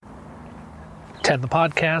10 the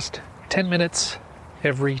podcast, 10 minutes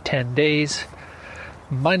every 10 days.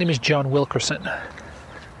 My name is John Wilkerson.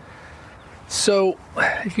 So,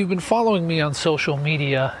 if you've been following me on social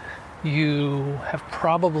media, you have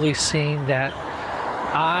probably seen that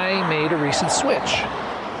I made a recent switch.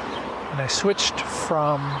 And I switched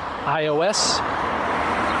from iOS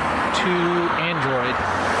to Android.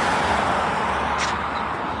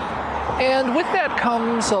 And with that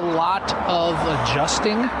comes a lot of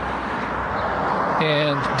adjusting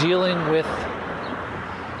and dealing with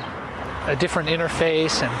a different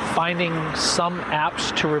interface and finding some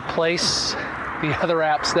apps to replace the other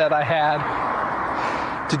apps that I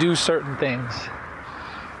had to do certain things.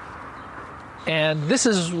 And this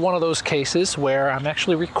is one of those cases where I'm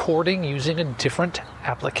actually recording using a different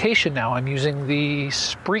application now. I'm using the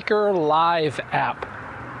Spreaker Live app,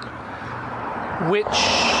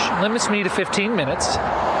 which limits me to 15 minutes.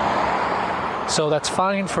 So that's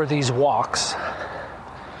fine for these walks.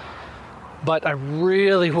 But I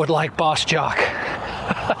really would like BossJock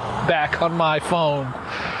back on my phone.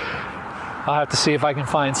 I'll have to see if I can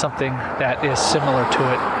find something that is similar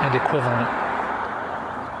to it and equivalent.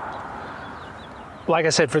 Like I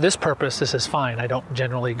said, for this purpose, this is fine. I don't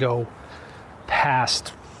generally go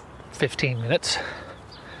past 15 minutes.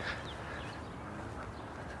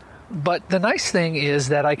 But the nice thing is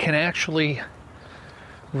that I can actually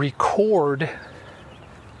record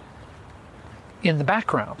in the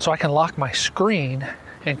background. So I can lock my screen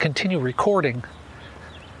and continue recording.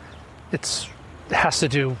 It has to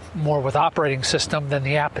do more with operating system than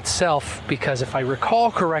the app itself, because if I recall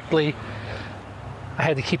correctly, I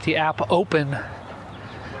had to keep the app open.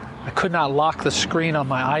 I could not lock the screen on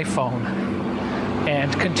my iPhone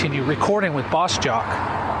and continue recording with BossJock.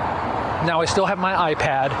 Now I still have my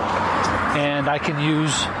iPad and I can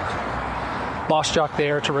use BossJock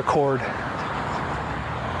there to record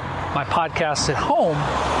my podcasts at home,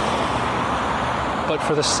 but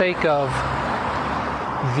for the sake of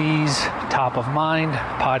these top of mind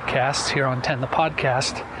podcasts here on 10 the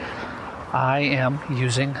podcast, I am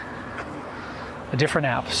using a different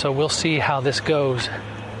app. So we'll see how this goes.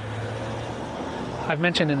 I've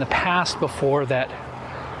mentioned in the past before that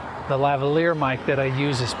the lavalier mic that I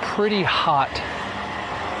use is pretty hot,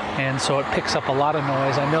 and so it picks up a lot of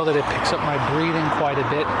noise. I know that it picks up my breathing quite a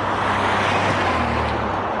bit,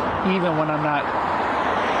 even when I'm not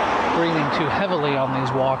breathing too heavily on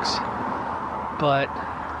these walks, but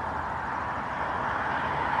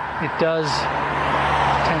it does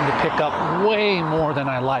tend to pick up way more than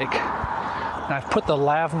I like. And I've put the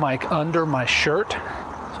lav mic under my shirt,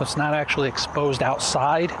 so it's not actually exposed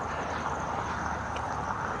outside.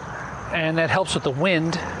 And that helps with the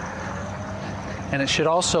wind, and it should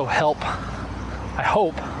also help, I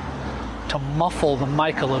hope, to muffle the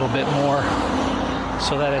mic a little bit more,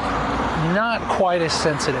 so that it's not quite as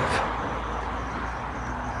sensitive.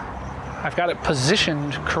 I've got it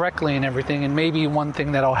positioned correctly and everything, and maybe one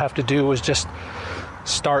thing that I'll have to do is just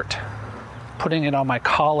start putting it on my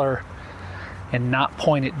collar and not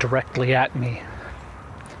point it directly at me.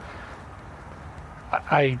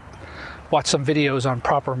 I watched some videos on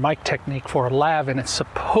proper mic technique for a lav, and it's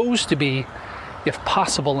supposed to be, if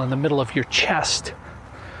possible, in the middle of your chest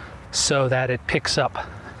so that it picks up.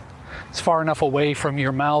 It's far enough away from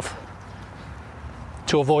your mouth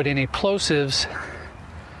to avoid any plosives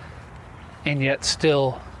and yet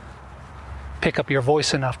still pick up your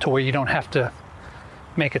voice enough to where you don't have to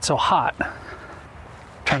make it so hot.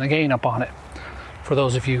 Turn the gain up on it for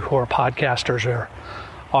those of you who are podcasters or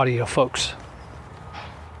audio folks.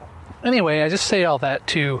 Anyway, I just say all that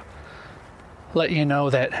to let you know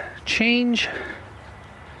that change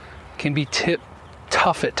can be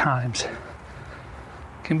tough at times.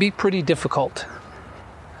 Can be pretty difficult.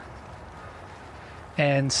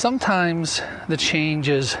 And sometimes the change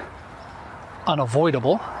is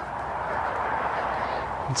unavoidable.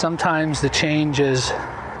 And sometimes the change is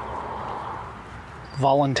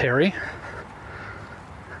voluntary.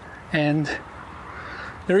 And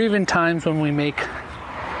there are even times when we make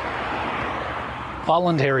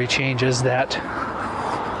voluntary changes that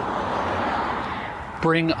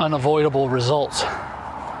bring unavoidable results,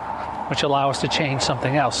 which allow us to change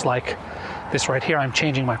something else. Like this right here, I'm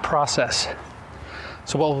changing my process.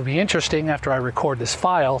 So what will be interesting after I record this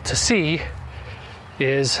file to see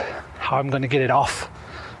is how I'm going to get it off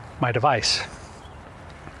my device.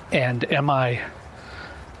 And am I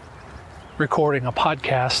recording a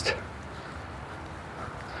podcast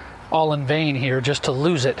all in vain here just to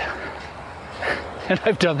lose it? And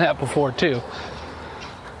I've done that before too.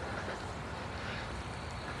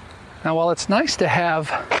 Now, while it's nice to have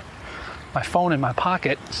my phone in my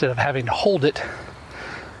pocket instead of having to hold it,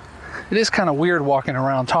 it is kind of weird walking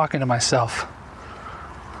around talking to myself.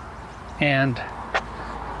 And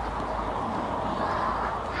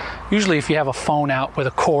usually if you have a phone out with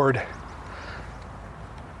a cord,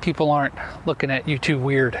 people aren't looking at you too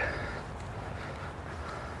weird.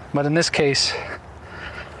 But in this case,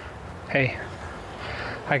 hey,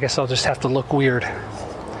 I guess I'll just have to look weird.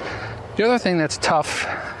 The other thing that's tough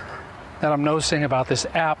that I'm noticing about this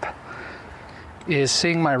app is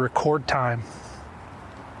seeing my record time.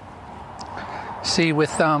 See, with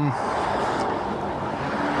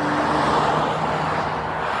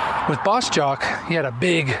BossJock, he had a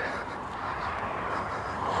big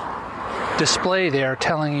display there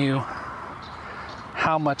telling you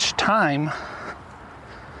how much time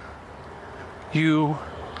you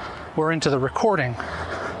were into the recording.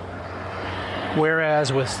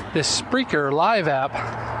 Whereas with this Spreaker Live app,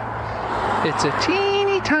 it's a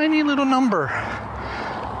teeny tiny little number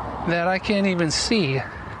that I can't even see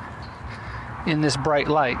in this bright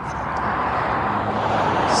light.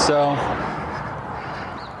 So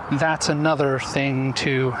that's another thing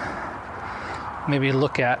to maybe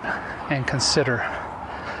look at and consider.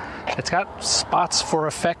 It's got spots for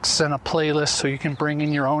effects and a playlist so you can bring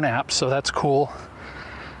in your own app, so that's cool.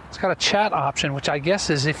 It's got a chat option, which I guess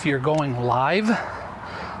is if you're going live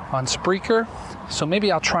on Spreaker. So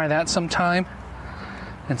maybe I'll try that sometime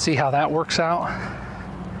and see how that works out.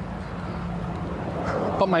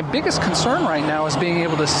 But my biggest concern right now is being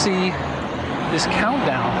able to see this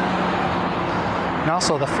countdown. And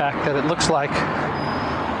also the fact that it looks like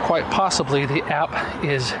quite possibly the app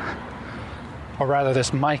is, or rather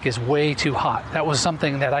this mic is way too hot. That was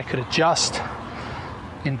something that I could adjust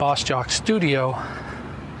in BossJock Studio.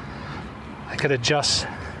 I could adjust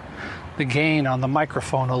the gain on the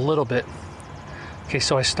microphone a little bit. Okay,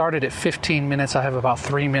 so I started at 15 minutes. I have about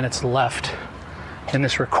 3 minutes left in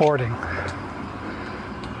this recording.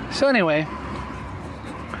 So anyway,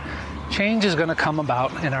 change is going to come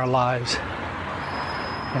about in our lives.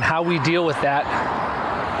 And how we deal with that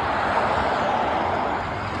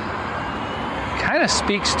kind of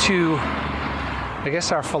speaks to, I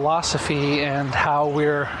guess, our philosophy and how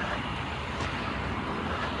we're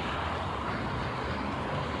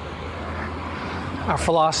our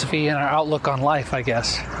philosophy and our outlook on life, I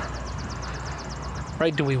guess.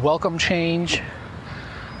 Right? Do we welcome change?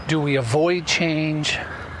 Do we avoid change?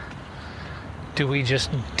 Do we just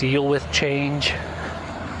deal with change?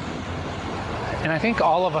 And I think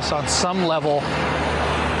all of us on some level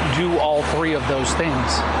do all three of those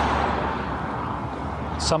things.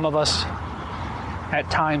 Some of us at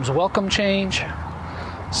times welcome change.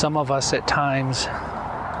 Some of us at times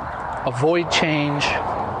avoid change.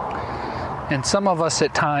 And some of us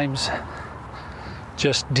at times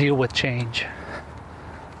just deal with change.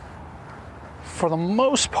 For the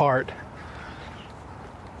most part,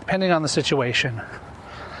 depending on the situation,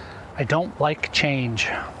 I don't like change.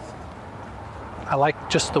 I like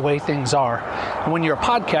just the way things are. And when you're a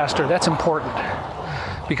podcaster, that's important.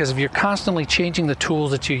 Because if you're constantly changing the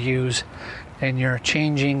tools that you use and you're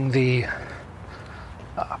changing the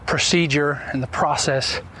procedure and the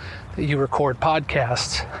process that you record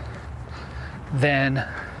podcasts, then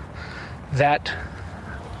that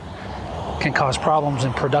can cause problems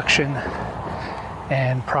in production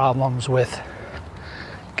and problems with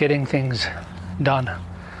getting things done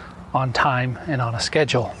on time and on a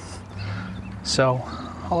schedule. So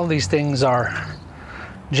all of these things are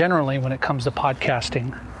generally, when it comes to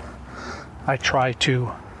podcasting, I try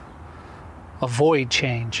to avoid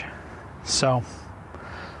change. So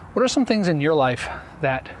what are some things in your life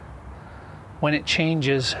that when it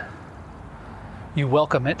changes, you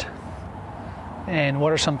welcome it? And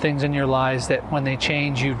what are some things in your lives that when they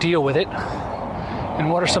change, you deal with it?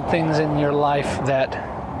 And what are some things in your life that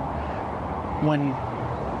when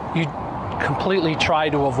you completely try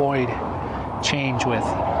to avoid change with?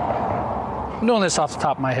 I'm doing this off the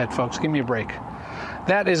top of my head, folks. Give me a break.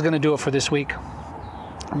 That is going to do it for this week.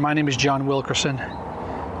 My name is John Wilkerson.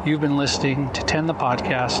 You've been listening to 10 the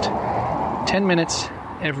Podcast. 10 minutes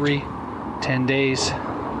every 10 days.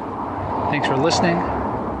 Thanks for listening.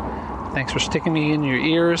 Thanks for sticking me in your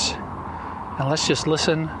ears. And let's just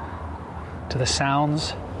listen to the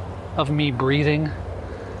sounds of me breathing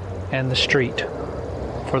and the street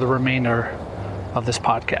for the remainder of this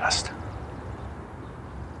podcast.